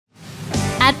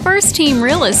At First Team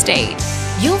Real Estate,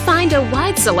 you'll find a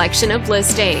wide selection of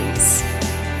listings.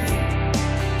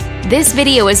 This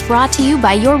video is brought to you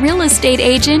by your real estate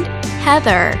agent,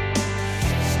 Heather.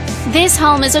 This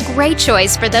home is a great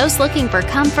choice for those looking for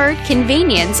comfort,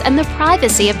 convenience, and the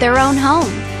privacy of their own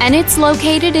home, and it's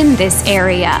located in this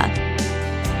area.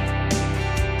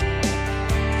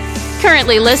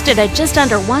 Currently listed at just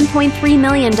under $1.3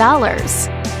 million.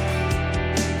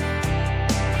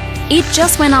 It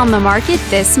just went on the market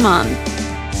this month.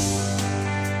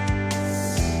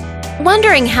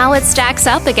 Wondering how it stacks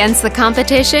up against the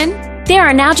competition? There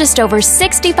are now just over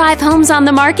 65 homes on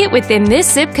the market within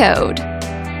this zip code.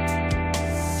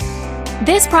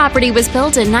 This property was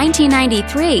built in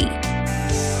 1993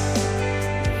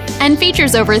 and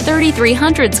features over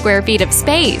 3,300 square feet of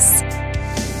space,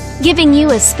 giving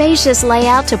you a spacious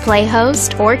layout to play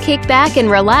host or kick back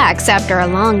and relax after a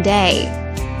long day.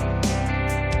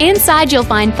 Inside you'll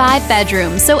find 5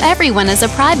 bedrooms, so everyone has a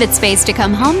private space to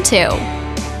come home to,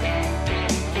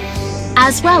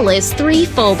 as well as 3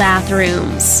 full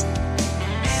bathrooms.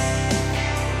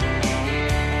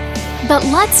 But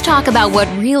let's talk about what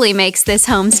really makes this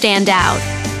home stand out.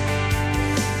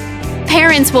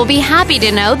 Parents will be happy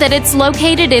to know that it's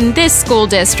located in this school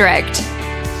district.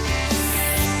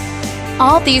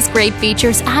 All these great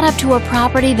features add up to a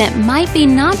property that might be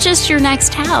not just your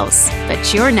next house,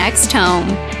 but your next home.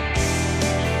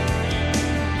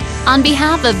 On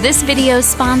behalf of this video's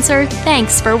sponsor,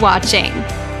 thanks for watching.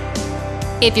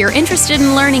 If you're interested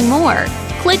in learning more,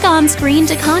 click on screen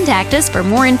to contact us for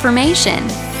more information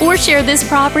or share this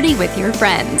property with your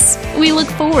friends. We look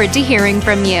forward to hearing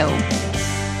from you.